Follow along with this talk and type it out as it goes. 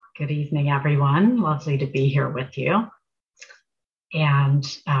Good evening, everyone. Lovely to be here with you. And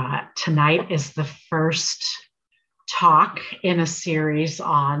tonight is the first talk in a series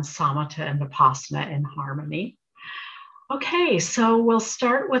on Samatha and Vipassana in harmony. Okay, so we'll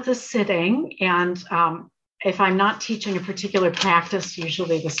start with a sitting. And if I'm not teaching a particular practice,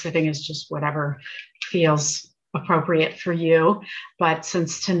 usually the sitting is just whatever feels appropriate for you. But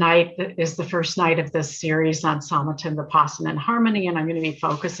since tonight is the first night of this series on Samatha and Vipassana in harmony, and I'm going to be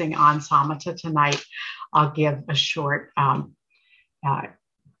focusing on Samatha tonight, I'll give a short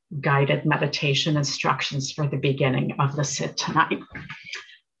guided meditation instructions for the beginning of the sit tonight.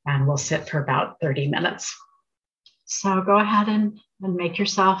 And we'll sit for about 30 minutes. So go ahead and make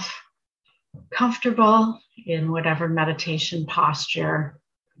yourself comfortable in whatever meditation posture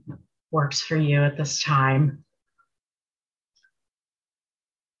works for you at this time.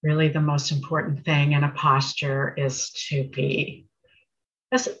 Really, the most important thing in a posture is to be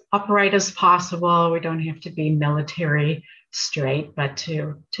as upright as possible. We don't have to be military straight, but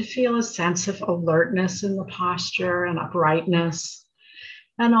to feel a sense of alertness in the posture and uprightness,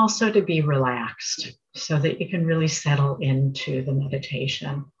 and also to be relaxed so that you can really settle into the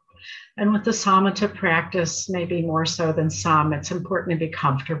meditation. And with the Samatha practice, maybe more so than some, it's important to be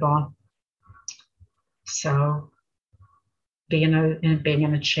comfortable. So being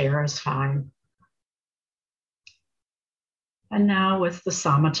in a chair is fine. And now with the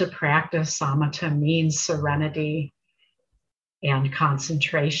Samatha practice, Samatha means serenity and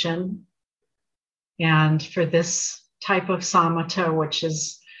concentration. And for this type of Samatha, which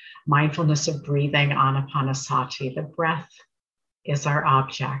is mindfulness of breathing, anapanasati, the breath is our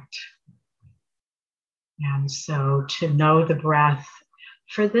object. And so to know the breath,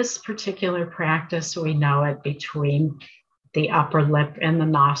 for this particular practice, we know it between the upper lip and the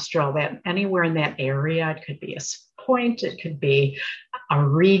nostril, that anywhere in that area. It could be a point, it could be a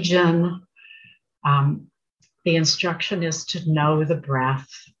region. The instruction is to know the breath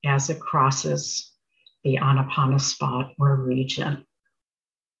as it crosses the anapana spot or region.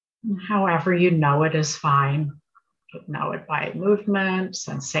 However you know it is fine. You can know it by movement,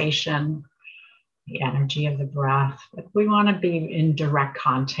 sensation, the energy of the breath. But we want to be in direct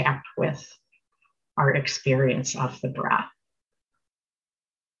contact with our experience of the breath.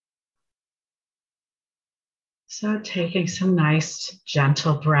 So taking some nice,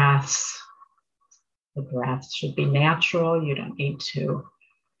 gentle breaths. The breath should be natural. You don't need to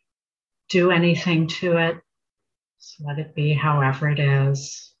do anything to it. Just let it be however it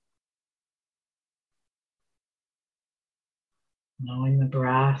is. Knowing the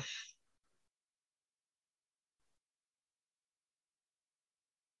breath.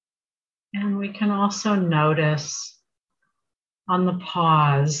 And we can also notice on the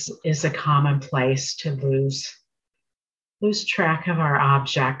pause is a common place to lose track of our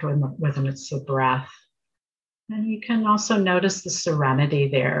object when it's the breath. And you can also notice the serenity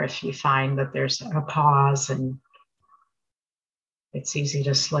there if you find that there's a pause and it's easy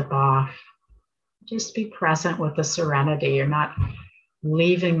to slip off. Just be present with the serenity. You're not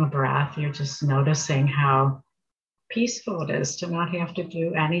leaving the breath, you're just noticing how peaceful it is to not have to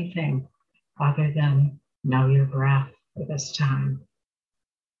do anything other than know your breath for this time.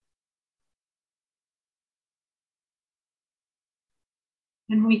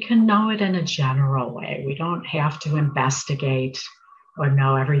 And we can know it in a general way. We don't have to investigate or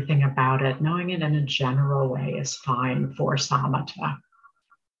know everything about it. Knowing it in a general way is fine for Samatha.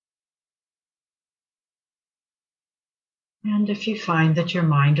 And if you find that your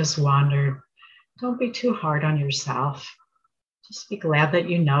mind has wandered, don't be too hard on yourself. Just be glad that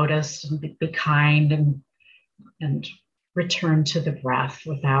you noticed and be kind and return to the breath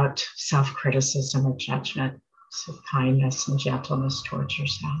without self-criticism or judgment. So kindness and gentleness towards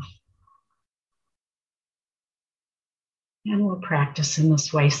yourself. And we'll practice in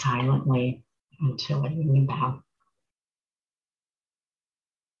this way silently until I ring the bell.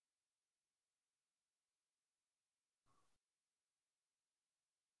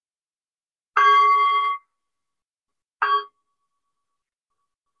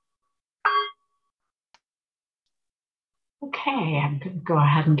 Okay, I'm going to go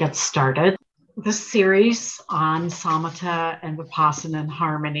ahead and get started. This series on Samatha and Vipassana in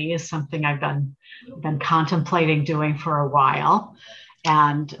harmony is something I've been contemplating doing for a while.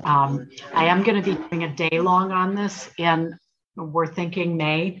 And I am going to be doing a day long on this, and we're thinking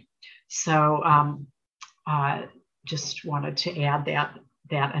May. So just wanted to add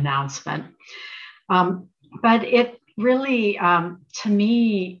that announcement. But it really, to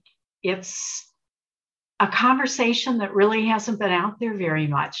me, it's a conversation that really hasn't been out there very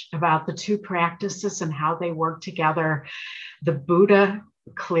much about the two practices and how they work together. The Buddha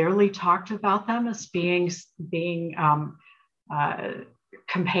clearly talked about them as being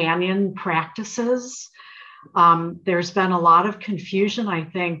companion practices. There's been a lot of confusion, I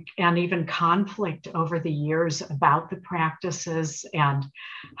think, and even conflict over the years about the practices and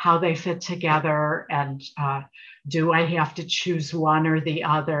how they fit together. And do I have to choose one or the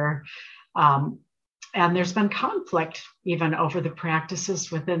other? And there's been conflict even over the practices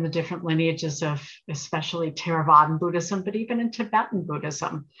within the different lineages of especially Theravadan Buddhism, but even in Tibetan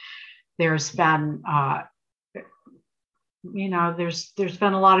Buddhism, there's been there's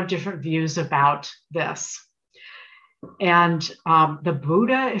been a lot of different views about this. And the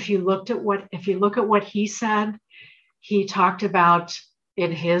Buddha, if you look at what he said, he talked about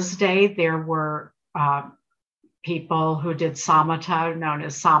in his day there were people who did samatha, known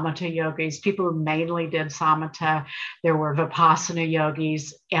as samatha yogis, people who mainly did samatha. There were vipassana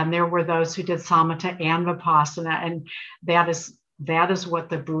yogis, and there were those who did samatha and vipassana. And that is what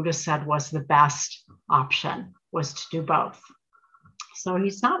the Buddha said was the best option, was to do both. So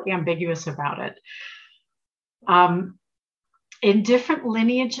he's not ambiguous about it. In different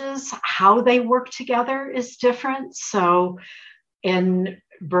lineages, how they work together is different. So in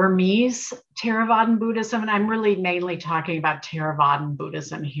Burmese Theravadan Buddhism, and I'm really mainly talking about Theravadan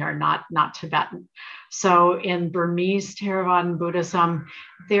Buddhism here, not Tibetan. So in Burmese Theravadan Buddhism,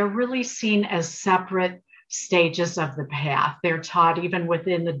 they're really seen as separate stages of the path. They're taught even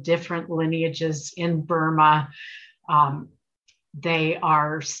within the different lineages in Burma. They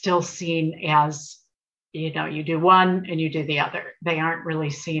are still seen as, you do one and you do the other. They aren't really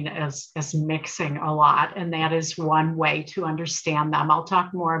seen as mixing a lot. And that is one way to understand them. I'll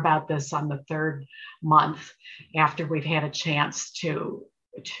talk more about this on the third month after we've had a chance to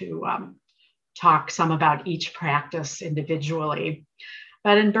talk some about each practice individually.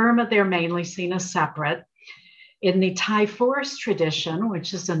 But in Burma, they're mainly seen as separate. In the Thai forest tradition,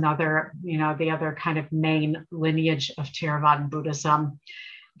 which is another, the other kind of main lineage of Theravadan Buddhism,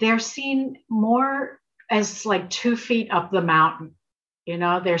 they're seen more as like 2 feet up the mountain.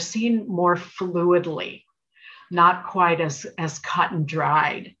 They're seen more fluidly, not quite as cut and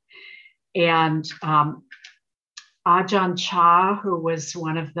dried. And Ajahn Chah, who was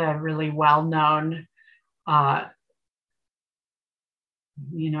one of the really well-known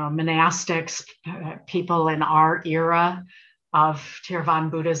monastics, people in our era of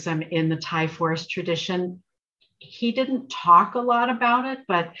Theravadan Buddhism in the Thai forest tradition, he didn't talk a lot about it,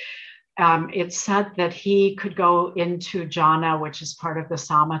 but it's said that he could go into jhana, which is part of the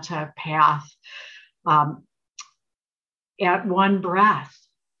Samatha path, at one breath.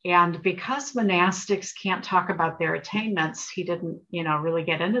 And because monastics can't talk about their attainments, he didn't, really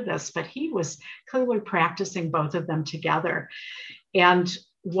get into this, but he was clearly practicing both of them together. And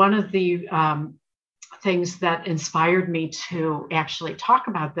one of the things that inspired me to actually talk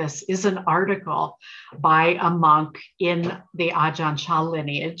about this is an article by a monk in the Ajahn Chah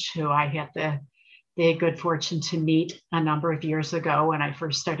lineage, who I had the good fortune to meet a number of years ago when I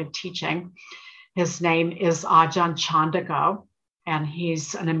first started teaching. His name is Ajahn Chandago, and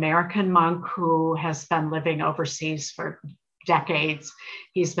he's an American monk who has been living overseas for decades.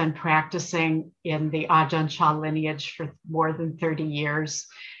 He's been practicing in the Ajahn Chah lineage for more than 30 years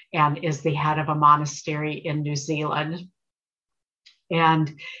and is the head of a monastery in New Zealand.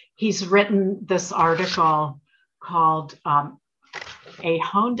 And he's written this article called A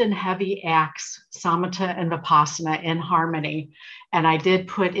Honed and Heavy Axe, Samatha and Vipassana in Harmony. And I did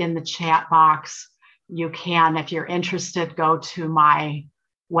put in the chat box, you can, if you're interested, go to my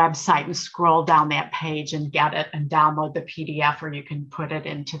website and scroll down that page and get it and download the PDF, or you can put it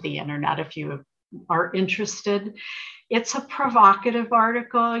into the internet if you are interested. It's a provocative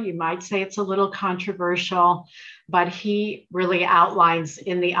article. You might say it's a little controversial, but he really outlines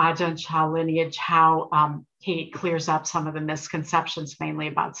in the Ajahn Chah lineage how he clears up some of the misconceptions, mainly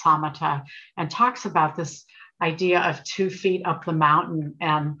about samatha, and talks about this idea of 2 feet up the mountain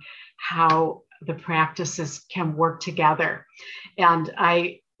and how the practices can work together. And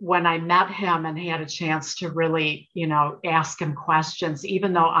when I met him and had a chance to really, ask him questions,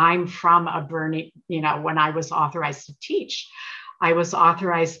 even though I'm from a Burmese, when I was authorized to teach, I was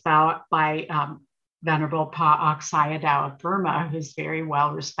authorized by Venerable Pa Auk Sayadaw of Burma, who's very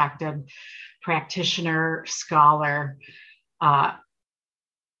well respected practitioner, scholar,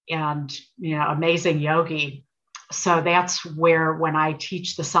 and amazing yogi. So that's where, when I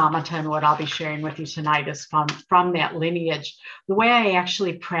teach the samatha, and what I'll be sharing with you tonight is from that lineage. The way I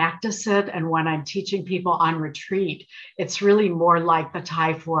actually practice it, and when I'm teaching people on retreat, it's really more like the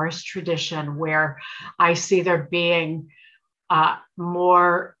Thai forest tradition, where I see there being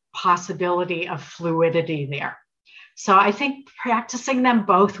more possibility of fluidity there. So I think practicing them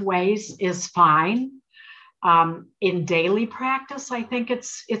both ways is fine. In daily practice, I think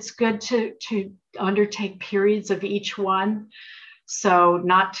it's good to undertake periods of each one. So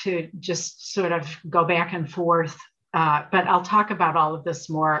not to just sort of go back and forth. But I'll talk about all of this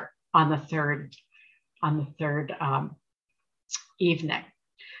more on the third evening.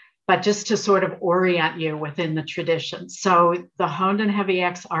 But just to sort of orient you within the tradition. So the Honed and Heavy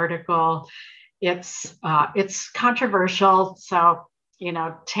Axe article, it's controversial. So,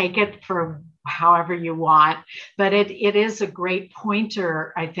 take it for however you want, but it is a great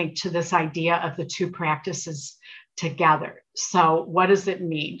pointer, I think, to this idea of the two practices together. So what does it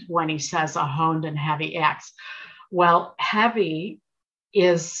mean when he says a honed and heavy axe? Well, heavy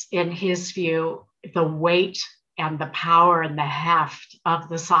is, in his view, the weight and the power and the heft of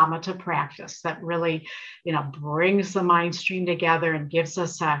the Samatha practice that really, brings the mind stream together and gives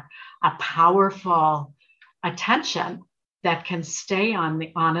us a powerful attention that can stay on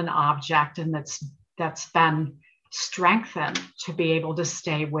an object, and that's been strengthened to be able to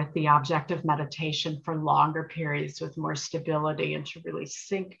stay with the object of meditation for longer periods with more stability and to really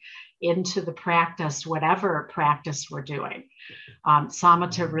sink into the practice, whatever practice we're doing.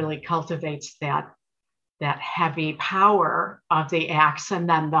 Samatha really cultivates that heavy power of the axe. And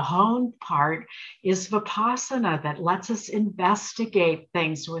then the honed part is Vipassana that lets us investigate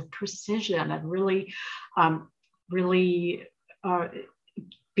things with precision and really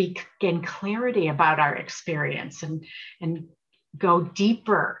gain clarity about our experience and go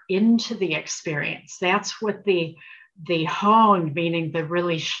deeper into the experience. That's what the honed, meaning the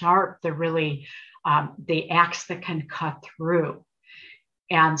really sharp, the axe that can cut through.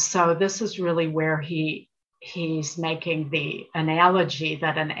 And so this is really where he's making the analogy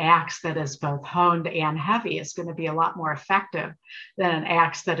that an axe that is both honed and heavy is going to be a lot more effective than an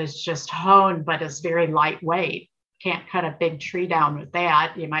axe that is just honed but is very lightweight. Can't cut a big tree down with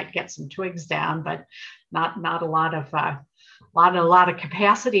that. You might get some twigs down, but not a lot of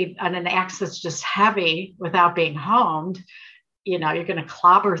capacity. On an axe that's just heavy without being honed, you're going to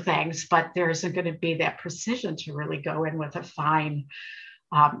clobber things, but there isn't going to be that precision to really go in with a fine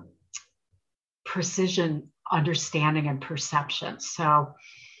precision understanding and perception. So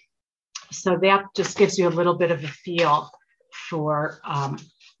that just gives you a little bit of a feel for kind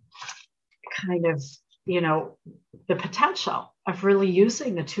of, the potential of really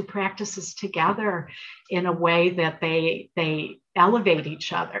using the two practices together in a way that they elevate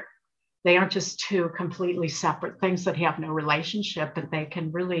each other. They aren't just two completely separate things that have no relationship, but they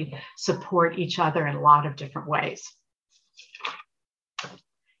can really support each other in a lot of different ways.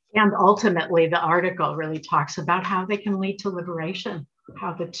 And ultimately, the article really talks about how they can lead to liberation,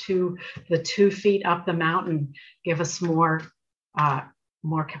 how the two feet up the mountain give us more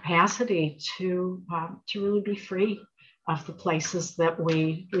capacity to really be free of the places that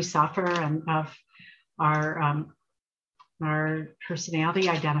we suffer and of our personality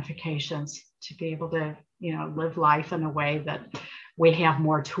identifications, to be able to live life in a way that we have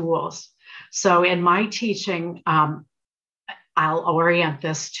more tools. So in my teaching, I'll orient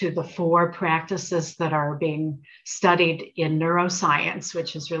this to the 4 practices that are being studied in neuroscience,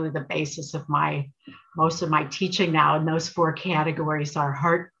 which is really the basis of most of my teaching now. And those 4 categories are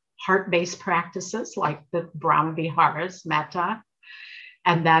heart-based practices like the Brahma Viharas, Metta,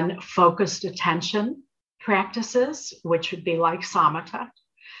 and then focused attention practices, which would be like Samatha,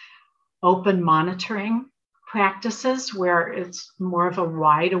 open monitoring practices where it's more of a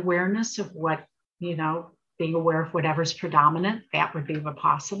wide awareness of what, being aware of whatever's predominant, that would be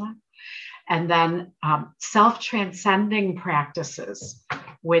Vipassana. And then self-transcending practices,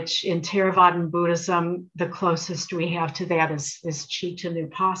 which in Theravadan Buddhism, the closest we have to that is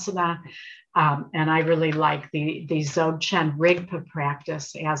Chitta-Nupassana. And I really like the Dzogchen Rigpa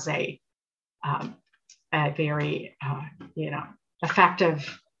practice as a very,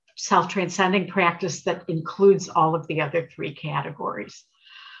 effective self-transcending practice that includes all of the other 3 categories.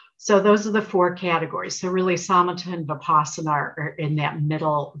 So those are the 4 categories. So really Samatha and Vipassana are in that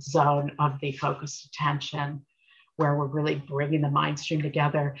middle zone of the focused attention, where we're really bringing the mind stream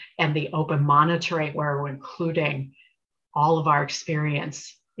together, and the open monitoring, where we're including all of our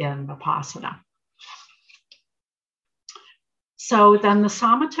experience in Vipassana. So then the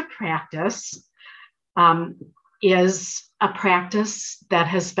Samatha practice is a practice that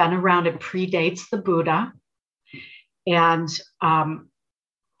has been around. It predates the Buddha. And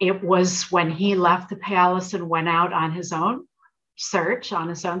it was when he left the palace and went out on his own search, on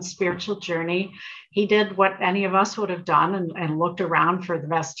his own spiritual journey. He did what any of us would have done and looked around for the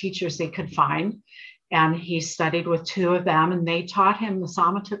best teachers he could find. And he studied with 2 of them, and they taught him the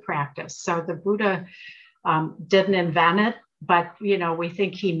Samatha practice. So the Buddha didn't invent it, but we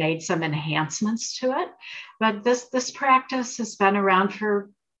think he made some enhancements to it. But this practice has been around for,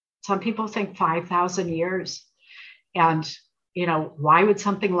 some people think, 5,000 years. And why would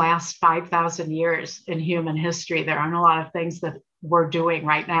something last 5,000 years in human history? There aren't a lot of things that we're doing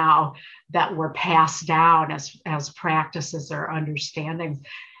right now that were passed down as practices or understandings.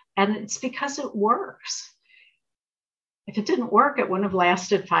 And it's because it works. If it didn't work, it wouldn't have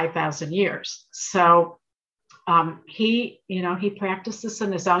lasted 5,000 years. So he practiced this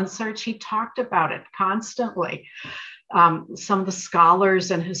in his own search. He talked about it constantly. Some of the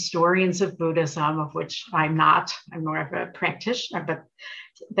scholars and historians of Buddhism, of which I'm not, I'm more of a practitioner, but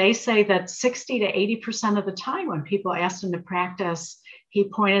they say that 60 to 80% of the time when people asked him to practice, he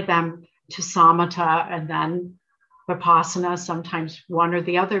pointed them to Samatha and then Vipassana, sometimes one or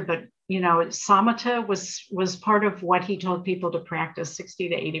the other. But, Samatha was part of what he told people to practice 60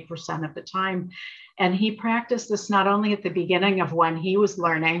 to 80% of the time. And he practiced this not only at the beginning of when he was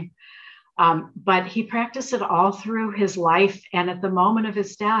learning, but he practiced it all through his life. And at the moment of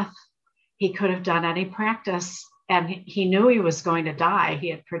his death, he could have done any practice. And he knew he was going to die. He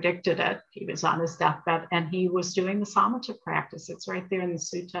had predicted it. He was on his deathbed and he was doing the Samatha practice. It's right there in the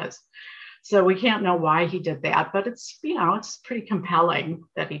suttas. So we can't know why he did that, but it's, it's pretty compelling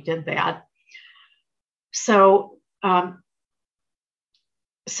that he did that. So,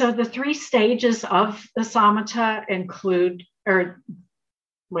 so the 3 stages of the Samatha include,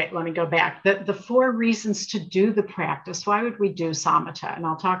 let me go back. The 4 reasons to do the practice. Why would we do Samatha? And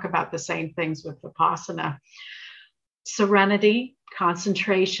I'll talk about the same things with Vipassana. Serenity,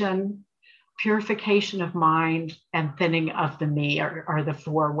 concentration, purification of mind, and thinning of the me are the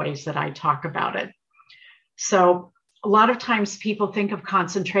 4 ways that I talk about it. So a lot of times people think of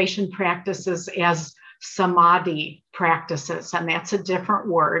concentration practices as samadhi practices, and that's a different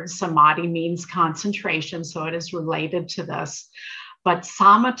word. Samadhi means concentration, so it is related to this. But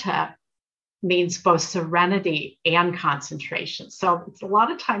samatha means both serenity and concentration. So a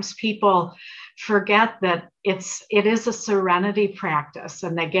lot of times people forget that it is a serenity practice,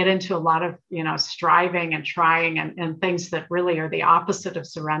 and they get into a lot of striving and trying and things that really are the opposite of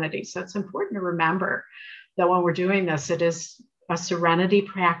serenity. So it's important to remember that when we're doing this, it is a serenity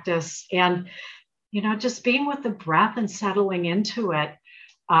practice. And just being with the breath and settling into it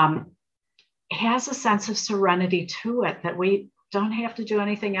has a sense of serenity to it, that we don't have to do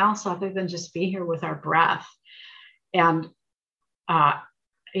anything else other than just be here with our breath. And,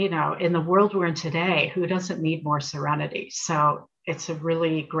 in the world we're in today, who doesn't need more serenity? So it's a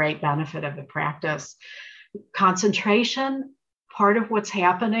really great benefit of the practice. Concentration, part of what's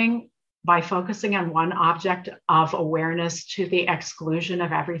happening by focusing on one object of awareness to the exclusion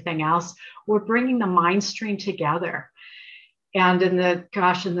of everything else, we're bringing the mind stream together. And in the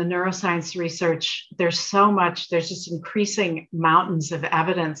neuroscience research, there's just increasing mountains of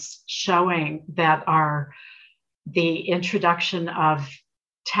evidence showing that the introduction of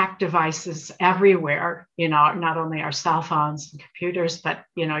tech devices everywhere, not only our cell phones and computers, but,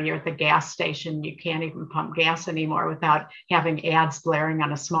 you're at the gas station, you can't even pump gas anymore without having ads blaring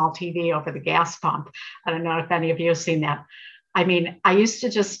on a small TV over the gas pump. I don't know if any of you have seen that. I mean, I used to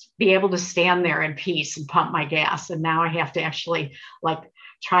just be able to stand there in peace and pump my gas. And now I have to actually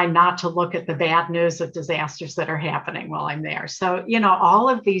try not to look at the bad news of disasters that are happening while I'm there. So, all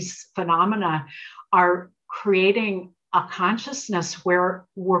of these phenomena are creating a consciousness where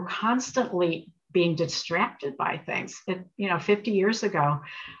we're constantly being distracted by things. 50 years ago,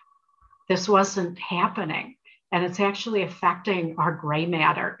 this wasn't happening. And it's actually affecting our gray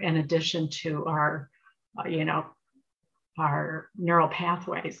matter in addition to our neural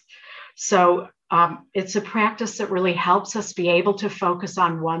pathways. So it's a practice that really helps us be able to focus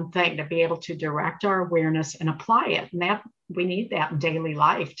on one thing, to be able to direct our awareness and apply it. And that we need that in daily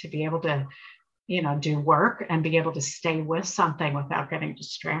life to be able to, do work and be able to stay with something without getting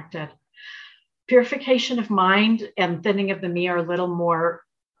distracted. Purification of mind and thinning of the me are a little more,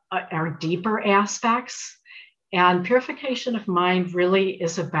 are deeper aspects. And purification of mind really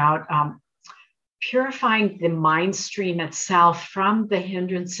is about purifying the mind stream itself from the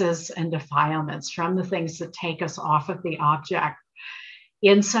hindrances and defilements, from the things that take us off of the object,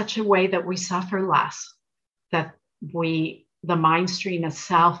 in such a way that we suffer less, that the mind stream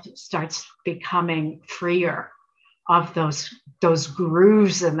itself starts becoming freer of those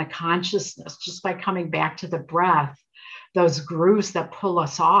grooves in the consciousness, just by coming back to the breath, those grooves that pull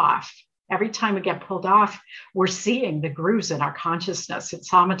us off. Every time we get pulled off, we're seeing the grooves in our consciousness. At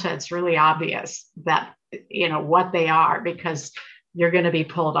Samatha, it's really obvious that, what they are, because you're going to be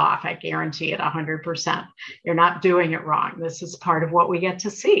pulled off. I guarantee it 100%. You're not doing it wrong. This is part of what we get to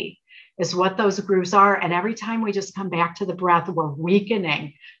see is what those grooves are. And every time we just come back to the breath, we're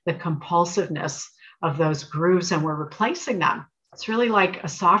weakening the compulsiveness of those grooves and we're replacing them. It's really like a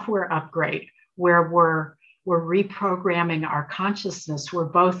software upgrade where we're reprogramming our consciousness. We're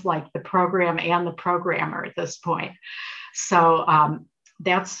both like the program and the programmer at this point. So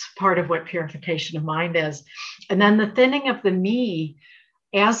that's part of what purification of mind is. And then the thinning of the me,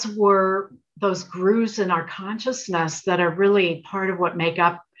 as we're those grooves in our consciousness that are really part of what make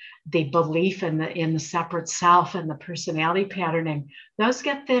up the belief in the separate self and the personality patterning, those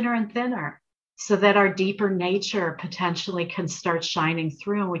get thinner and thinner so that our deeper nature potentially can start shining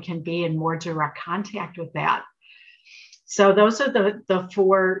through and we can be in more direct contact with that. So those are the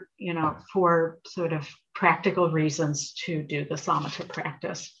four sort of practical reasons to do the Samatha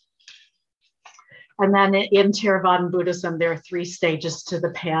practice. And then in Theravadan Buddhism, there are 3 stages to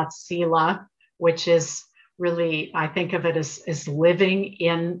the path: Sila, which is really, I think of it as living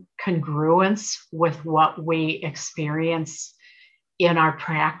in congruence with what we experience in our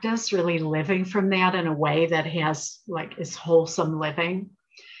practice, really living from that in a way that is wholesome living.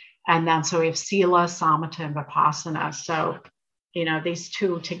 And then so we have Sila, Samatha, and Vipassana. So, these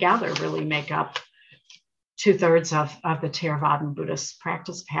 2 together really make up 2/3 of the Theravadan Buddhist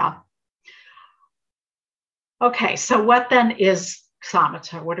practice path. Okay, so what then is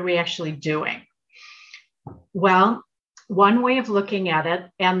Samatha? What are we actually doing? Well, one way of looking at it,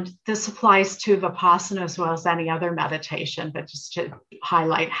 and this applies to Vipassana as well as any other meditation, but just to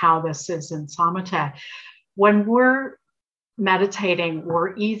highlight how this is in Samatha, when we're meditating,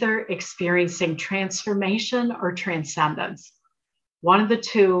 we're either experiencing transformation or transcendence. One of the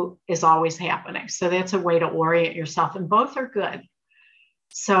 2 is always happening. So that's a way to orient yourself, and both are good.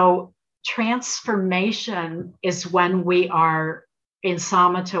 So transformation is when we are in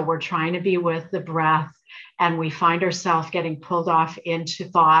Samatha, we're trying to be with the breath, and we find ourselves getting pulled off into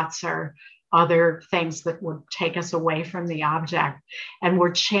thoughts or other things that would take us away from the object. And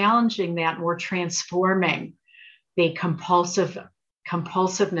we're challenging that, and we're transforming the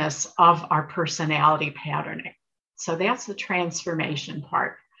compulsiveness of our personality patterning. So that's the transformation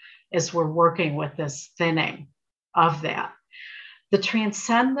part, is we're working with this thinning of that. The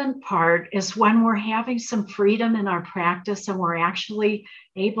transcendent part is when we're having some freedom in our practice and we're actually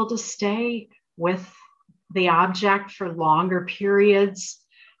able to stay with the object for longer periods.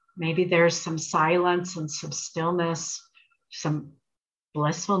 Maybe there's some silence and some stillness, some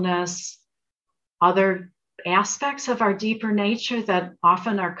blissfulness, other aspects of our deeper nature that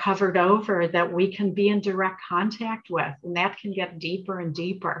often are covered over that we can be in direct contact with, and that can get deeper and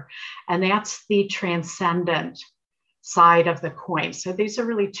deeper. And that's the transcendent side of the coin. So these are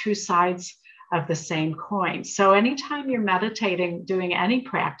really 2 sides of the same coin. So anytime you're meditating, doing any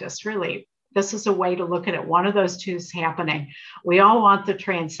practice, really, this is a way to look at it. One of those 2 is happening. We all want the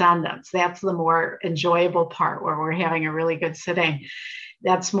transcendence. That's the more enjoyable part, where we're having a really good sitting.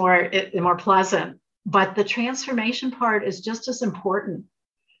 That's more pleasant. But the transformation part is just as important.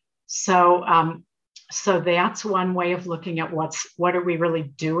 So that's one way of looking at what are we really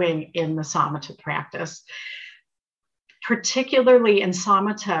doing in the Samatha practice. Particularly in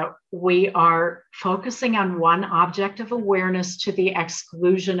Samatha, we are focusing on one object of awareness to the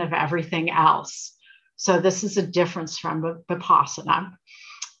exclusion of everything else. So this is a difference from Vipassana.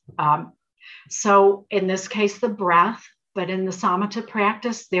 So in this case, the breath, but in the Samatha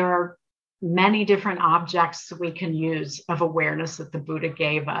practice, there are many different objects we can use of awareness that the Buddha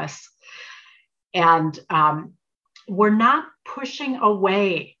gave us. And we're not pushing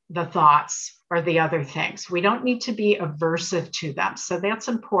away the thoughts or the other things. We don't need to be aversive to them. So that's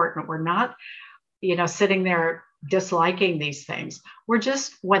important. We're not, sitting there disliking these things. We're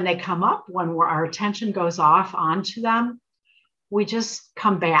just, when they come up, when our attention goes off onto them, we just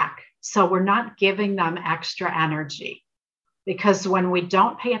come back. So we're not giving them extra energy, because when we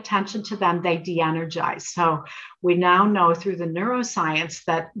don't pay attention to them, they de-energize. So we now know through the neuroscience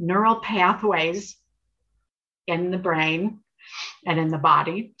that neural pathways in the brain and in the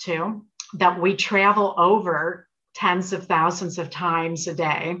body too, that we travel over tens of thousands of times a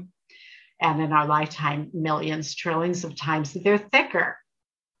day, and in our lifetime, millions, trillions of times, they're thicker.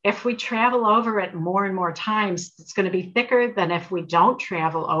 If we travel over it more and more times, it's going to be thicker than if we don't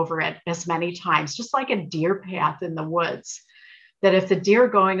travel over it as many times, just like a deer path in the woods. That if the deer are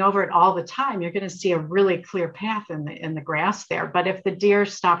going over it all the time, you're going to see a really clear path in the grass there. But if the deer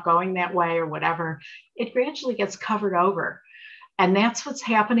stop going that way or whatever, it gradually gets covered over. And that's what's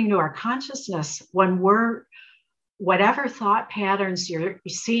happening to our consciousness when whatever thought patterns you're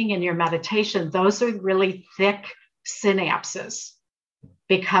seeing in your meditation, those are really thick synapses,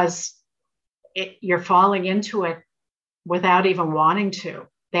 because you're falling into it without even wanting to.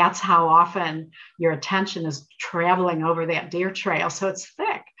 That's how often your attention is traveling over that deer trail. So it's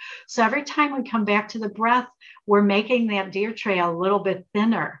thick. So every time we come back to the breath, we're making that deer trail a little bit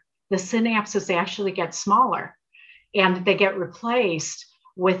thinner. The synapses actually get smaller and they get replaced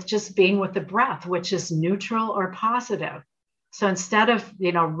with just being with the breath, which is neutral or positive. So instead of,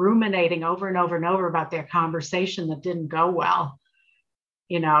 ruminating over and over and over about that conversation that didn't go well,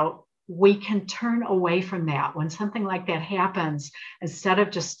 we can turn away from that. When something like that happens, instead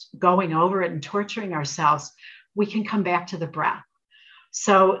of just going over it and torturing ourselves, we can come back to the breath.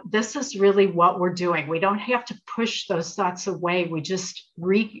 So this is really what we're doing. We don't have to push those thoughts away. We just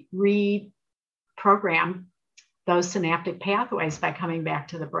reprogram those synaptic pathways by coming back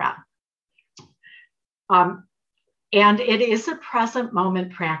to the breath. And it is a present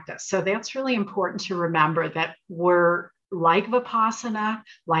moment practice. So that's really important to remember, that we're like Vipassana,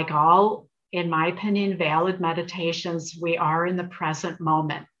 like all, in my opinion, valid meditations, we are in the present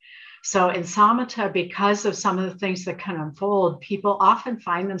moment. So in Samatha, because of some of the things that can unfold, people often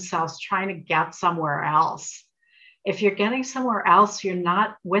find themselves trying to get somewhere else. If you're getting somewhere else, you're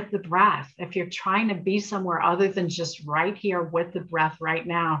not with the breath. If you're trying to be somewhere other than just right here with the breath right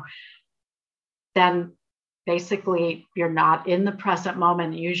now, then basically you're not in the present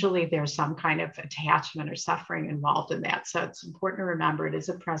moment. Usually there's some kind of attachment or suffering involved in that. So it's important to remember it is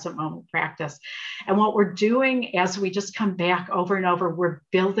a present moment practice. And what we're doing as we just come back over and over, we're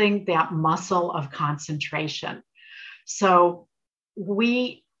building that muscle of concentration. So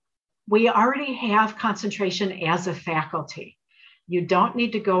we already have concentration as a faculty. You don't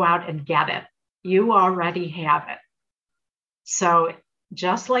need to go out and get it. You already have it. So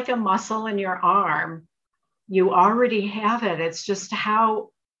just like a muscle in your arm, you already have it. It's just how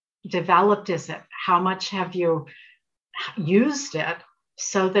developed is it? How much have you used it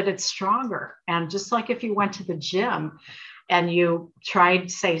so that it's stronger? And just like if you went to the gym and you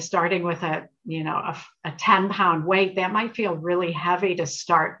tried, say, starting with a 10-pound weight, that might feel really heavy to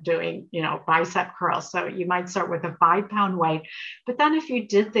start doing, bicep curls. So you might start with a 5-pound weight. But then if you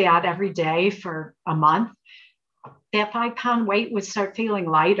did that every day for a month, that 5-pound weight would start feeling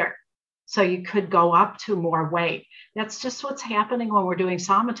lighter. So you could go up to more weight. That's just what's happening when we're doing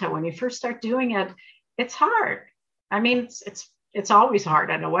Samatha. When you first start doing it, it's hard. I mean, it's always hard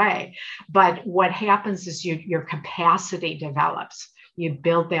in a way. But what happens is your capacity develops. You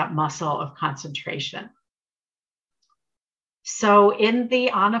build that muscle of concentration. So in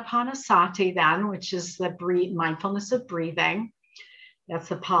the Anapanasati then, which is the mindfulness of breathing, that's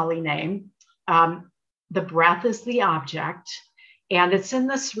the Pali name, the breath is the object. And it's in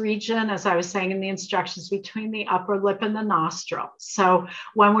this region, as I was saying in the instructions, between the upper lip and the nostril. So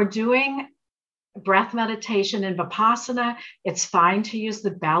when we're doing breath meditation in Vipassana, it's fine to use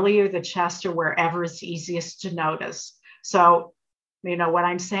the belly or the chest or wherever it's easiest to notice. So, what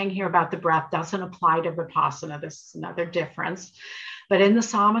I'm saying here about the breath doesn't apply to Vipassana. This is another difference. But in the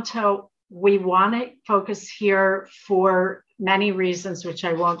Samatha, we want to focus here for many reasons, which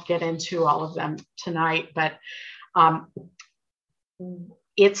I won't get into all of them tonight, but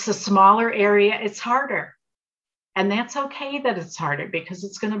it's a smaller area. It's harder. And that's okay that it's harder, because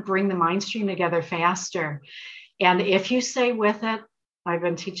it's going to bring the mind stream together faster. And if you stay with it, I've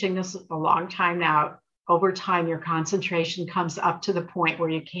been teaching this a long time now, over time, your concentration comes up to the point where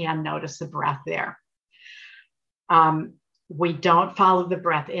you can notice the breath there. We don't follow the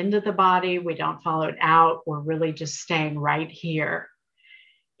breath into the body. We don't follow it out. We're really just staying right here.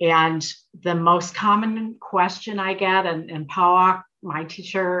 And the most common question I get, and Pawak, my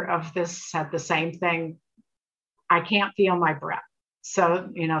teacher of this, said the same thing: I can't feel my breath.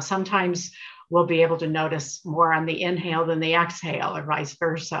 So, sometimes we'll be able to notice more on the inhale than the exhale, or vice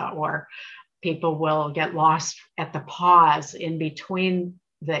versa, or people will get lost at the pause in between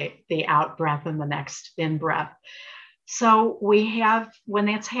the out breath and the next in breath. So when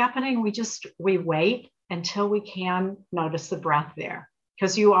that's happening, we wait until we can notice the breath there,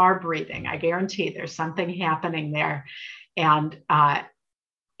 because you are breathing. I guarantee there's something happening there. And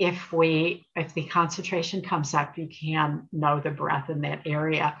if the concentration comes up, you can know the breath in that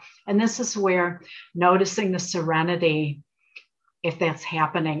area. And this is where noticing the serenity, if that's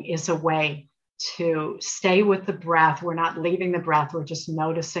happening, is a way to stay with the breath. We're not leaving the breath. We're just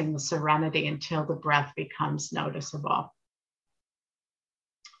noticing the serenity until the breath becomes noticeable.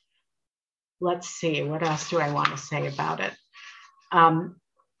 Let's see, what else do I want to say about it?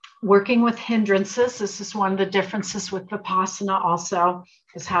 Working with hindrances. This is one of the differences with Vipassana also,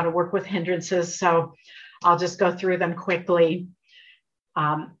 is how to work with hindrances. So I'll just go through them quickly.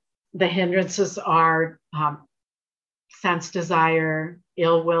 The hindrances are sense desire,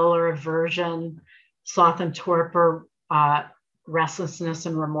 ill will or aversion, sloth and torpor, restlessness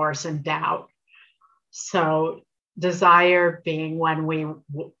and remorse and doubt. So desire being when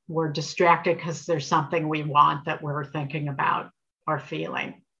we're distracted because there's something we want that we're thinking about or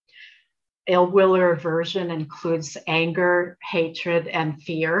feeling. Ill will or aversion includes anger, hatred, and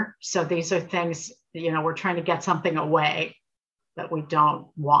fear. So these are things, we're trying to get something away that we don't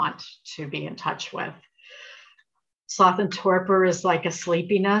want to be in touch with. Sloth and torpor is like a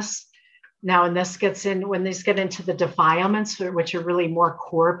sleepiness. Now, when these get into the defilements, which are really more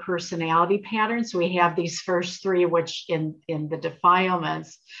core personality patterns, we have these first three, which in the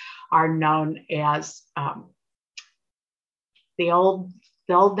defilements are known as the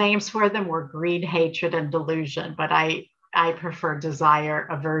old names for them were greed, hatred, and delusion. But I prefer desire,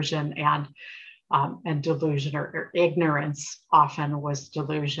 aversion, and delusion, or ignorance often was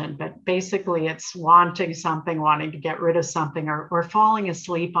delusion. But basically it's wanting something, wanting to get rid of something, or falling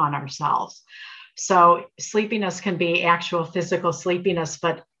asleep on ourselves. So sleepiness can be actual physical sleepiness,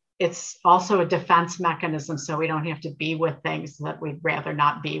 but it's also a defense mechanism. So we don't have to be with things that we'd rather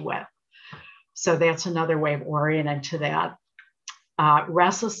not be with. So that's another way of orienting to that.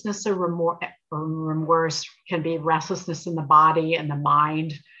 Restlessness or remorse can be restlessness in the body and the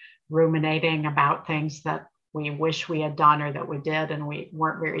mind, ruminating about things that we wish we had done or that we did and we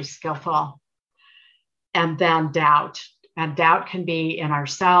weren't very skillful. And then doubt. And doubt can be in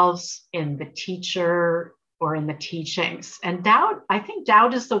ourselves, in the teacher, or in the teachings. And doubt, I think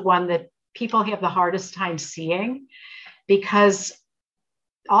doubt is the one that people have the hardest time seeing, because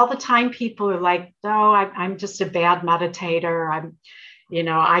all the time people are like, oh, I'm just a bad meditator.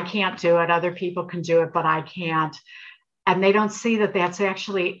 I can't do it. Other people can do it, but I can't. And they don't see that that's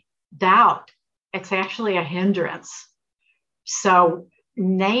actually doubt. It's actually a hindrance. So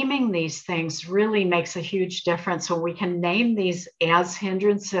naming these things really makes a huge difference. When we can name these as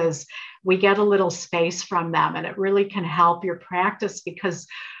hindrances, we get a little space from them, and it really can help your practice, because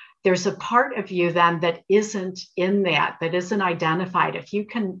there's a part of you then that isn't in that isn't identified. If you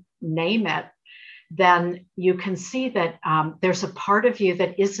can name it, then you can see that there's a part of you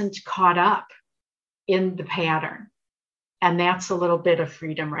that isn't caught up in the pattern. And that's a little bit of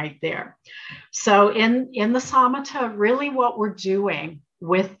freedom right there. So in the Samatha, really what we're doing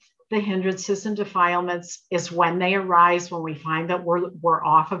with the hindrances and defilements is when they arise, when we find that we're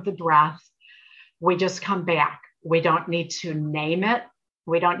off of the breath, we just come back. We don't need to name it.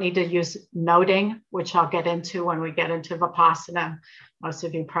 We don't need to use noting, which I'll get into when we get into Vipassana. Most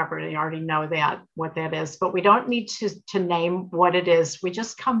of you probably already know what that is, but we don't need to name what it is. We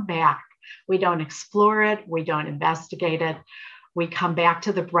just come back. We don't explore it. We don't investigate it. We come back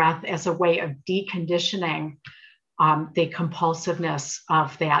to the breath as a way of deconditioning the compulsiveness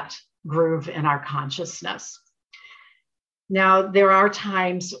of that groove in our consciousness. Now, there are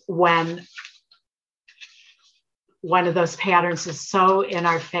times when one of those patterns is so in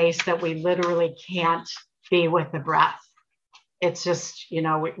our face that we literally can't be with the breath. It's just,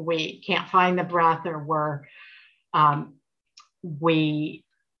 we can't find the breath, or we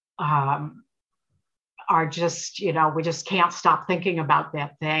are just, we just can't stop thinking about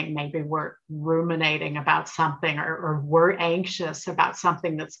that thing. Maybe we're ruminating about something, or we're anxious about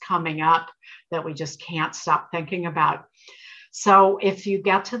something that's coming up that we just can't stop thinking about. So if you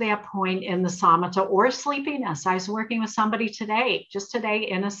get to that point in the Samatha or sleepiness, I was working with somebody just today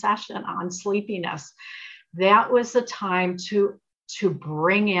in a session on sleepiness. That was the time to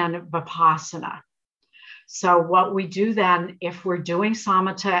bring in Vipassana. So what we do then, if we're doing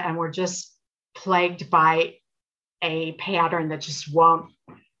Samatha and we're just plagued by a pattern that just won't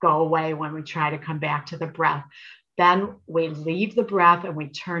go away when we try to come back to the breath, then we leave the breath and we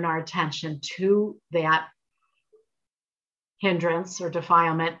turn our attention to that hindrance or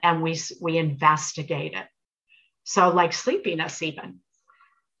defilement, and we investigate it. So like sleepiness, even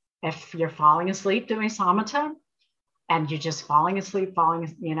if you're falling asleep doing Samatha and you're just falling asleep,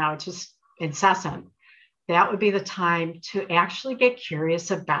 it's just incessant, that would be the time to actually get curious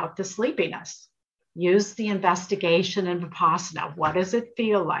about the sleepiness. Use the investigation in Vipassana. What does it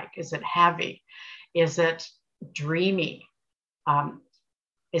feel like? Is it heavy? Is it dreamy?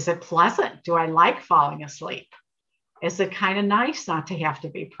 Is it pleasant? Do I like falling asleep? Is it kind of nice not to have to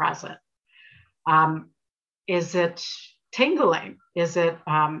be present? Is it tingling? Is it,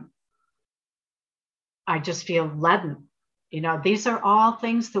 I just feel leaden? These are all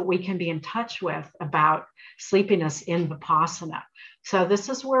things that we can be in touch with about sleepiness in Vipassana. So this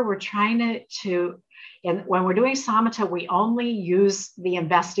is where we're trying and when we're doing Samatha, we only use the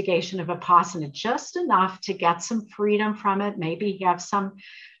investigation of Vipassana just enough to get some freedom from it, maybe have some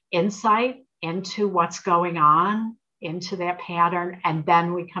insight into what's going on into that pattern, and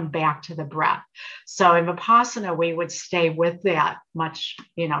then we come back to the breath. So in Vipassana, we would stay with that much,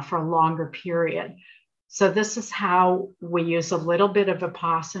 for a longer period. So this is how we use a little bit of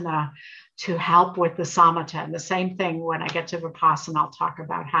Vipassana to help with the Samatha. And the same thing when I get to Vipassana, I'll talk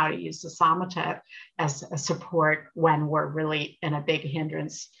about how to use the Samatha as a support when we're really in a big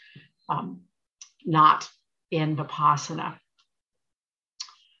hindrance, not in Vipassana.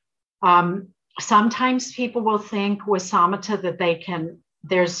 Sometimes people will think with Samatha that they can,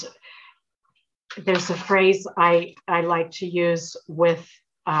 there's a phrase I like to use with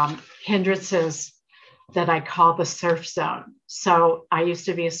hindrances that I call the surf zone. So I used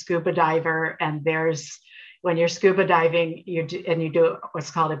to be a scuba diver, and when you're scuba diving, you do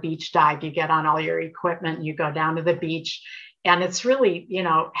what's called a beach dive. You get on all your equipment, you go down to the beach, and it's really,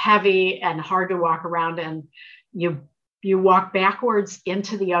 heavy and hard to walk around, and you walk backwards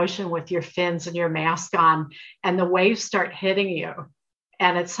into the ocean with your fins and your mask on, and the waves start hitting you.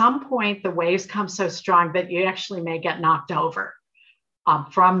 And at some point, the waves come so strong that you actually may get knocked over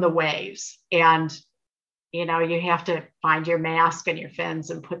from the waves. And you have to find your mask and your fins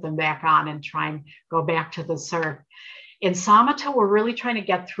and put them back on and try and go back to the surf. In Samatha, we're really trying to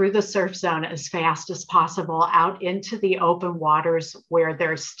get through the surf zone as fast as possible out into the open waters where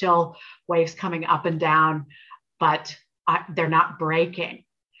there's still waves coming up and down, but they're not breaking.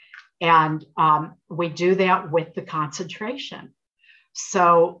 And we do that with the concentration.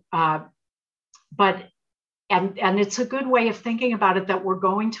 So, And it's a good way of thinking about it that we're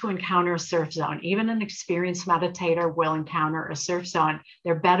going to encounter a surf zone. Even an experienced meditator will encounter a surf zone.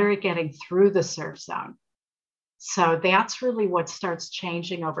 They're better at getting through the surf zone. So that's really what starts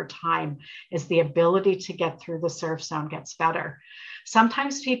changing over time, is the ability to get through the surf zone gets better.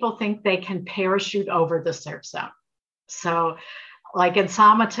 Sometimes people think they can parachute over the surf zone. So like in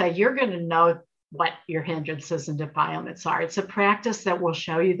Samatha, you're going to know what your hindrances and defilements are. It's a practice that will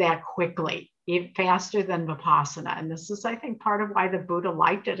show you that quickly, even faster than Vipassana. And this is, I think, part of why the Buddha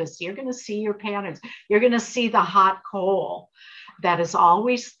liked it, is you're going to see your patterns. You're going to see the hot coal that is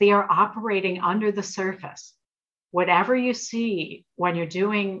always there operating under the surface. Whatever you see when you're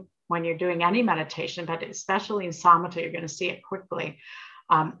doing any meditation, but especially in Samatha, you're going to see it quickly.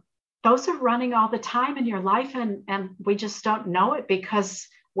 Those are running all the time in your life, and we just don't know it because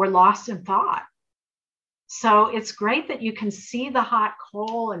we're lost in thought. So it's great that you can see the hot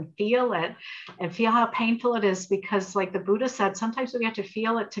coal and feel it and feel how painful it is, because like the Buddha said, sometimes we have to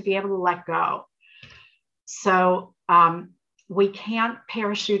feel it to be able to let go. So we can't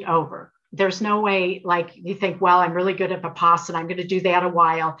parachute over. There's no way, like you think, well, I'm really good at Vipassana, I'm going to do that a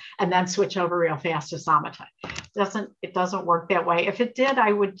while and then switch over real fast to Samatha. It doesn't work that way. If it did,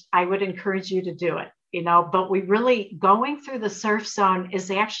 I would encourage you to do it. But we really, going through the surf zone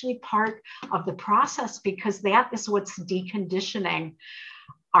is actually part of the process, because that is what's deconditioning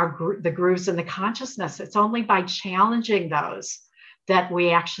the grooves in the consciousness. It's only by challenging those that we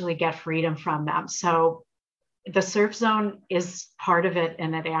actually get freedom from them. So the surf zone is part of it,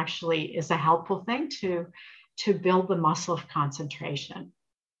 and it actually is a helpful thing to build the muscle of concentration.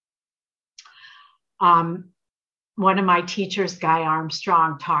 One of my teachers, Guy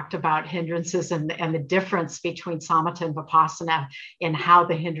Armstrong, talked about hindrances and the difference between Samatha and Vipassana in how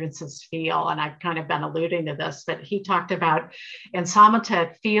the hindrances feel. And I've kind of been alluding to this, but he talked about in Samatha,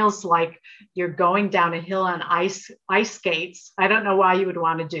 it feels like you're going down a hill on ice skates. I don't know why you would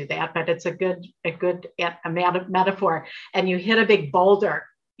want to do that, but it's a good metaphor. And you hit a big boulder,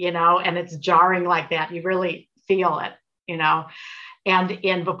 and it's jarring like that. You really feel it, And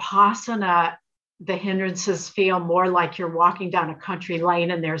in Vipassana, the hindrances feel more like you're walking down a country lane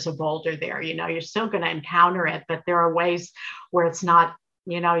and there's a boulder there. You're still going to encounter it, but there are ways where it's not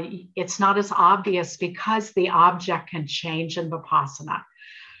as obvious, because the object can change in Vipassana.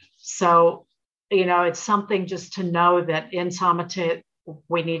 So, it's something just to know that in Samatha,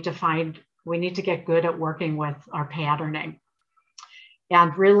 we need to get good at working with our patterning.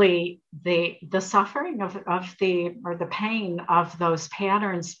 And really the suffering of the pain of those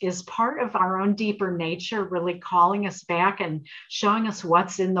patterns is part of our own deeper nature, really calling us back and showing us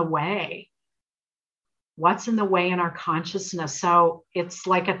what's in the way in our consciousness. So it's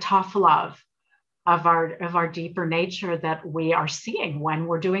like a tough love of our deeper nature that we are seeing when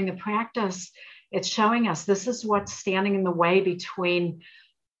we're doing the practice. It's showing us this is what's standing in the way between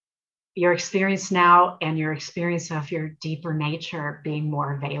your experience now and your experience of your deeper nature being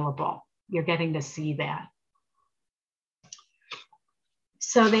more available. You're getting to see that.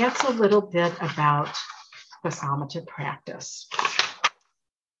 So that's a little bit about the Samatha practice.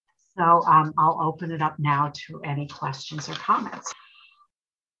 So I'll open it up now to any questions or comments.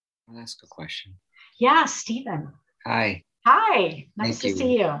 I'll ask a question. Yeah, Stephen. Hi. Hi, nice Thank to you.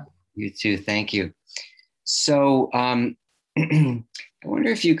 see you. You too. Thank you. So, I wonder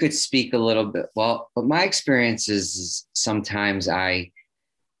if you could speak a little bit. Well, but my experience is sometimes what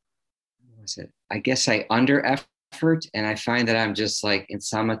was it? I guess I under effort and I find that I'm just like in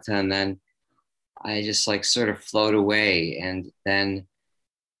samatha and then I just like sort of float away. And then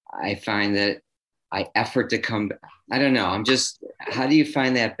I find that I effort to come back. I don't know. How do you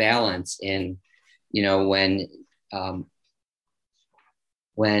find that balance in, you know, um,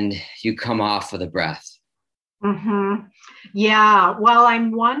 when you come off of the breath? hmm Yeah, well,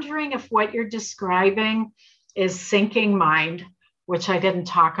 I'm wondering if what you're describing is sinking mind, which I didn't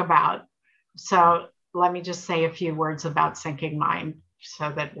talk about. So let me just say a few words about sinking mind so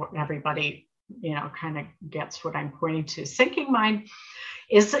that everybody, kind of gets what I'm pointing to. Sinking mind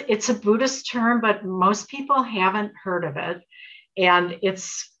it's a Buddhist term, but most people haven't heard of it. And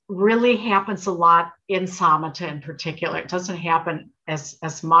it's really happens a lot in samatha in particular. It doesn't happen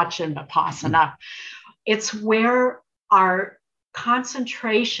as much in Vipassana. It's where our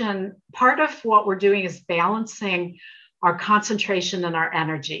concentration, part of what we're doing is balancing our concentration and our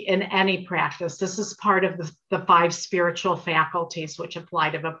energy in any practice. This is part of the five spiritual faculties, which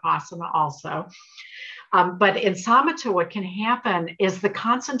apply to Vipassana also. But in samatha, what can happen is the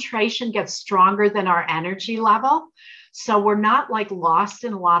concentration gets stronger than our energy level. So we're not like lost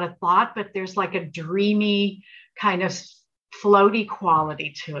in a lot of thought, but there's like a dreamy kind of floaty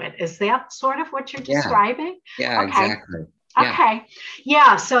quality to it. Is that sort of what you're Yeah. describing? Yeah, Okay. exactly. Yeah. Okay.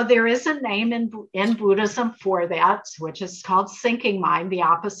 Yeah. So there is a name in Buddhism for that, which is called sinking mind. The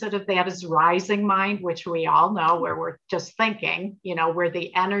opposite of that is rising mind, which we all know, where we're just thinking, where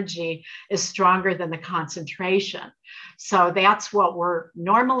the energy is stronger than the concentration. So that's what we're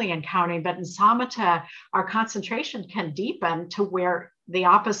normally encountering. But in samatha, our concentration can deepen to where the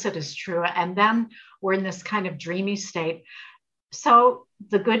opposite is true. And then we're in this kind of dreamy state. So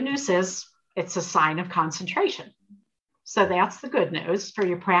the good news is it's a sign of concentration. So that's the good news for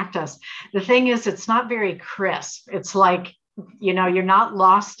your practice. The thing is, it's not very crisp. It's like, you're not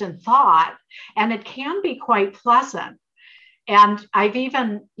lost in thought, and it can be quite pleasant. And I've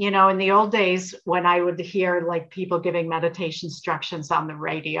even, in the old days when I would hear like people giving meditation instructions on the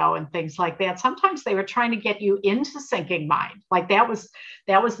radio and things like that, sometimes they were trying to get you into sinking mind. Like that was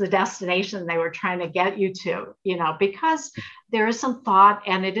the destination they were trying to get you to, because there is some thought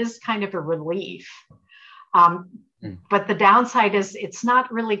and it is kind of a relief. Um, but the downside is it's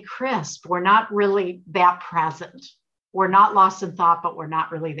not really crisp. We're not really that present. We're not lost in thought, but we're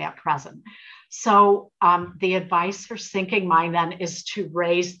not really that present. So the advice for sinking mind then is to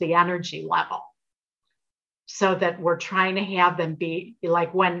raise the energy level so that we're trying to have them be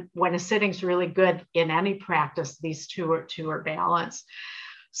like when a sitting's really good in any practice, these two are balanced.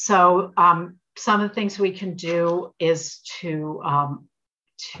 So some of the things we can do is to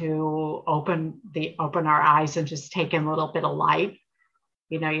open our eyes and just take in a little bit of light.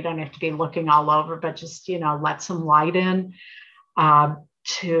 You don't have to be looking all over, but just let some light in.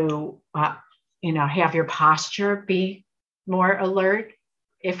 To have your posture be more alert.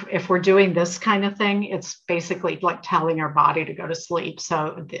 If we're doing this kind of thing, it's basically like telling our body to go to sleep.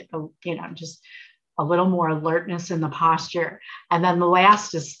 So just a little more alertness in the posture. And then the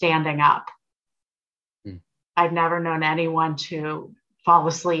last is standing up. I've never known anyone to fall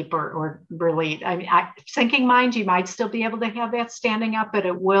asleep or really, sinking mind, you might still be able to have that standing up, but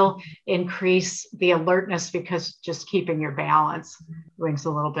it will increase the alertness because just keeping your balance brings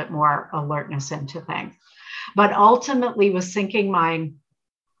a little bit more alertness into things. But ultimately with sinking mind,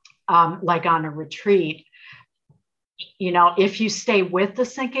 like on a retreat, if you stay with the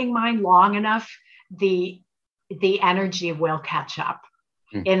sinking mind long enough, the energy will catch up.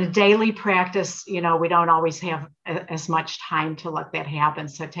 In a daily practice, we don't always have as much time to let that happen.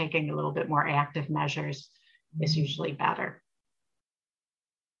 So taking a little bit more active measures is usually better.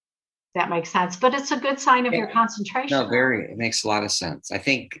 That makes sense. But it's a good sign of your concentration. No, it makes a lot of sense. I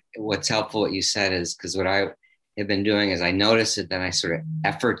think what's helpful, what you said, is because what I have been doing is I notice it, then I sort of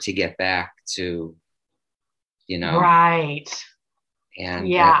effort to get back to, Right. And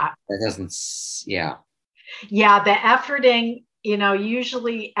yeah. that doesn't, yeah. Yeah, the efforting,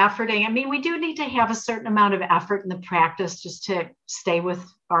 usually efforting. I mean, we do need to have a certain amount of effort in the practice just to stay with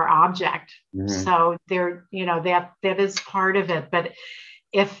our object. Mm-hmm. So there, that is part of it. But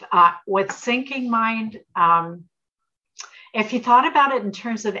if with sinking mind, if you thought about it in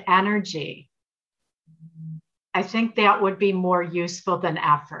terms of energy, I think that would be more useful than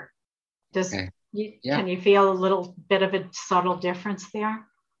effort. Can you feel a little bit of a subtle difference there?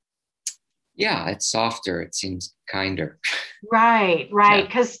 Yeah, it's softer. It seems kinder. Right.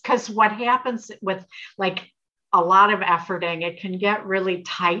 Because what happens with like a lot of efforting. It can get really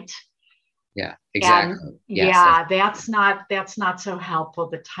tight. Yeah, And exactly. Yes. yeah, that's not so helpful.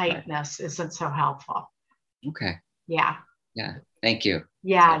 The Right. tightness isn't so helpful. Okay. Yeah. Yeah. Thank you. So,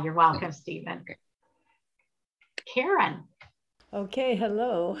 Yeah, you're welcome, Stephen. okay. Karen. Okay,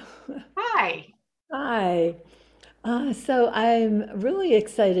 hello. Hi. Hi. So I'm really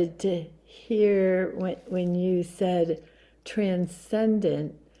excited to hear when you said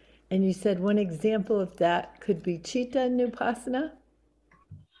transcendent, and you said one example of that could be Chitta Nupassana.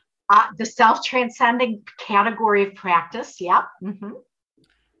 The self-transcending category of practice. Yep. Mm-hmm.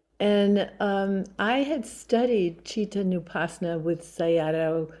 And I had studied Chitta Nupassana with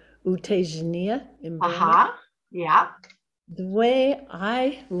Sayadaw Utejaniya in Burma. Uh-huh. Yep. The way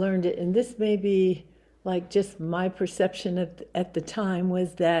I learned it, and this may be like just my perception at the time,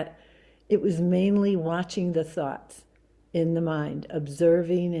 was that it was mainly watching the thoughts in the mind,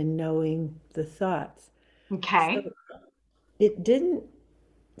 observing and knowing the thoughts. So Okay. it didn't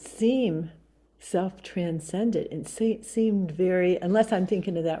seem self transcendent. It seemed very, unless I'm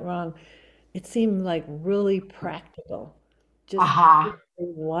thinking of that wrong, it seemed like really practical. Just Uh-huh.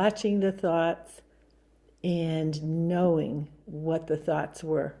 watching the thoughts and knowing what the thoughts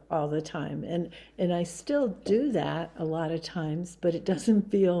were all the time. And I still do that a lot of times, but it doesn't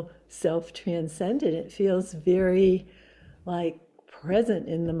feel self-transcendent. It feels very like present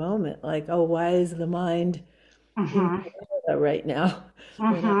in the moment. Like, oh, why is the mind in Mm-hmm. Florida right now?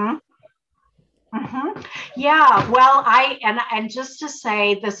 When I, Mm-hmm. Mm-hmm. Yeah, well, and just to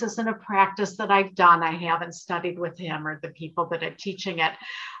say, this isn't a practice that I've done. I haven't studied with him or the people that are teaching it.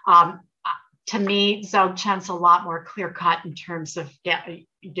 Um, to me, Dzogchen's a lot more clear cut in terms of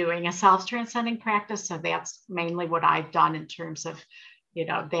doing a self-transcending practice. So that's mainly what I've done in terms of,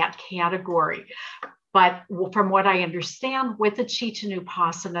 that category. But from what I understand with the Chitta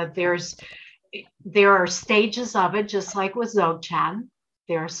Upasana, there are stages of it, just like with Dzogchen.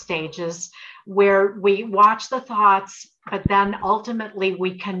 There are stages where we watch the thoughts, but then ultimately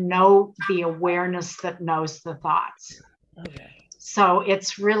we can know the awareness that knows the thoughts. okay. So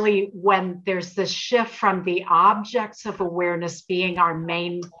it's really when there's this shift from the objects of awareness being our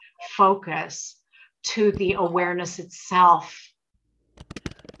main focus to the awareness itself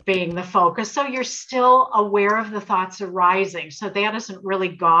being the focus. So you're still aware of the thoughts arising. So that isn't really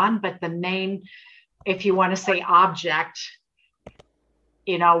gone, but the main, if you want to say object,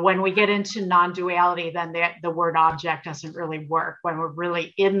 when we get into non-duality, then the word object doesn't really work. When we're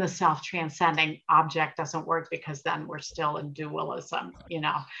really in the self-transcending, object doesn't work because then we're still in dualism,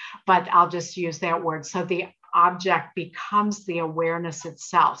 but I'll just use that word. So the object becomes the awareness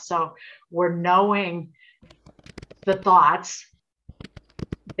itself. So we're knowing the thoughts.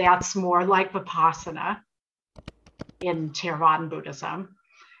 That's more like Vipassana in Theravada Buddhism.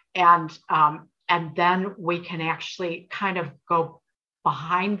 And then we can actually kind of go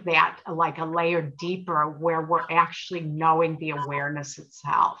behind that, like a layer deeper, where we're actually knowing the awareness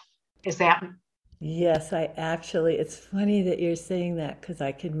itself. Is that? Yes, it's funny that you're saying that because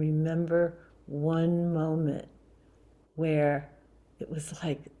I can remember one moment where it was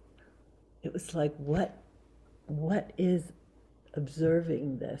like, what is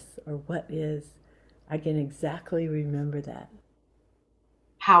observing this, or what is, I can exactly remember that.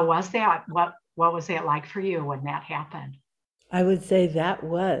 How was that? What was that like for you when that happened? I would say that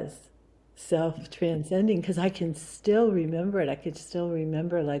was self transcending because I can still remember it. I could still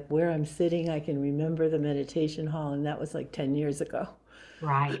remember like where I'm sitting. I can remember the meditation hall, and that was like 10 years ago.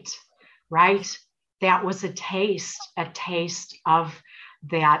 Right, right. That was a taste of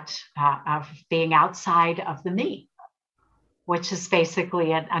that, of being outside of the me, which is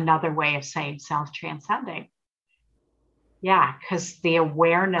basically another way of saying self-transcending. Yeah, because the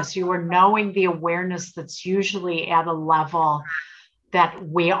awareness, you were knowing the awareness that's usually at a level that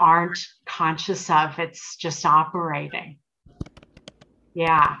we aren't conscious of. It's just operating.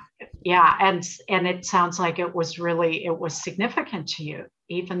 Yeah, yeah, and it sounds like it was significant to you,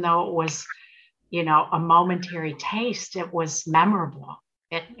 even though it was, a momentary taste. It was memorable.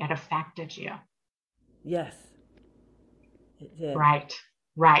 It affected you. Yes, it did. Right,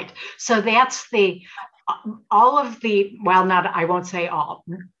 right. So that's all of the, well, not, I won't say all,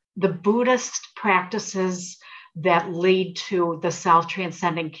 the Buddhist practices that lead to the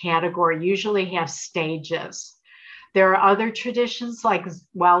self-transcending category usually have stages. There are other traditions like,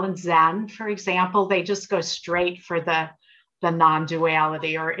 well, in Zen, for example, they just go straight for the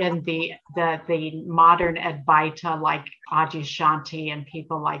non-duality, or in the modern Advaita, like Adyashanti and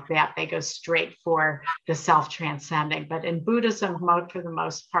people like that, they go straight for the self-transcending. But in Buddhism, for the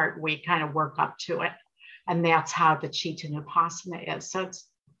most part, we kind of work up to it. And that's how the Chitta Upasana is. So it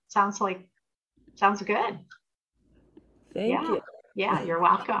sounds good. Thank Yeah, you. yeah, you're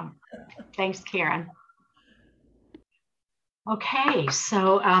welcome. Thanks, Karen. Okay,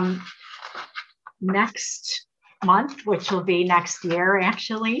 so next month, which will be next year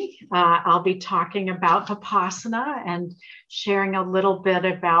actually, I'll be talking about Vipassana and sharing a little bit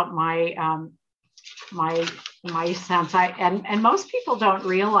about my sense. And most people don't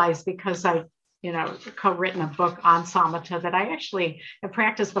realize, because I co-written a book on Samatha, that I actually have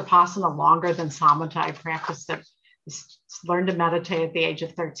practiced Vipassana longer than Samatha. I practiced it, learned to meditate at the age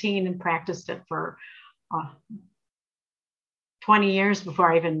of 13 and practiced it for 20 years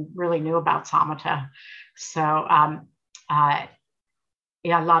before I even really knew about Samatha. So yeah,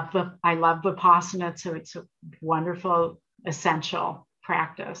 I love Vipassana. So it's a wonderful, essential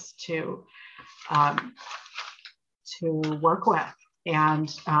practice to work with. And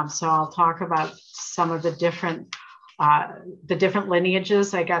so I'll talk about some of the different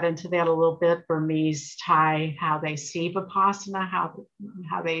lineages. I got into that a little bit. Burmese, Thai, how they see Vipassana, how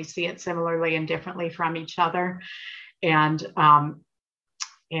they see it similarly and differently from each other, and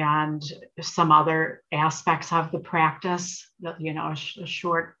some other aspects of the practice. A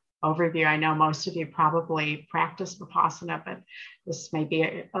short overview. I know most of you probably practice Vipassana, but this may be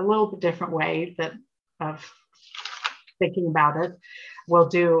a little bit different way of thinking about it. I'll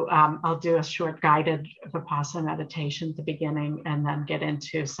do a short guided Vipassana meditation at the beginning, and then get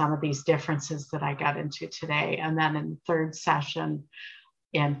into some of these differences that I got into today. And then in the third session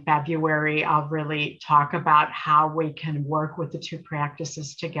in February, I'll really talk about how we can work with the two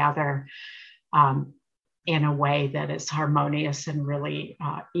practices together in a way that is harmonious, and really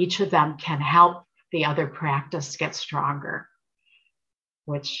each of them can help the other practice get stronger,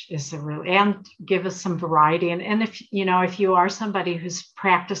 which is and give us some variety. And if you are somebody who's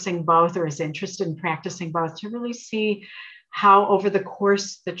practicing both or is interested in practicing both, to really see how over the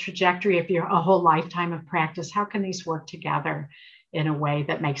course, the trajectory of a whole lifetime of practice, how can these work together in a way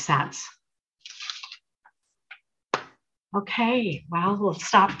that makes sense. Okay, well, we'll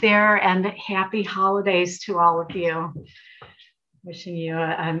stop there, and happy holidays to all of you. Wishing you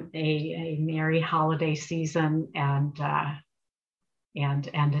a merry holiday season and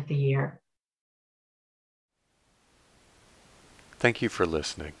end of the year. Thank you for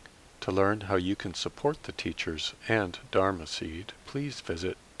listening. To learn how you can support the teachers and Dharma Seed, please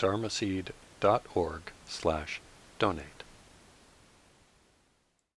visit dharmaseed.org/donate.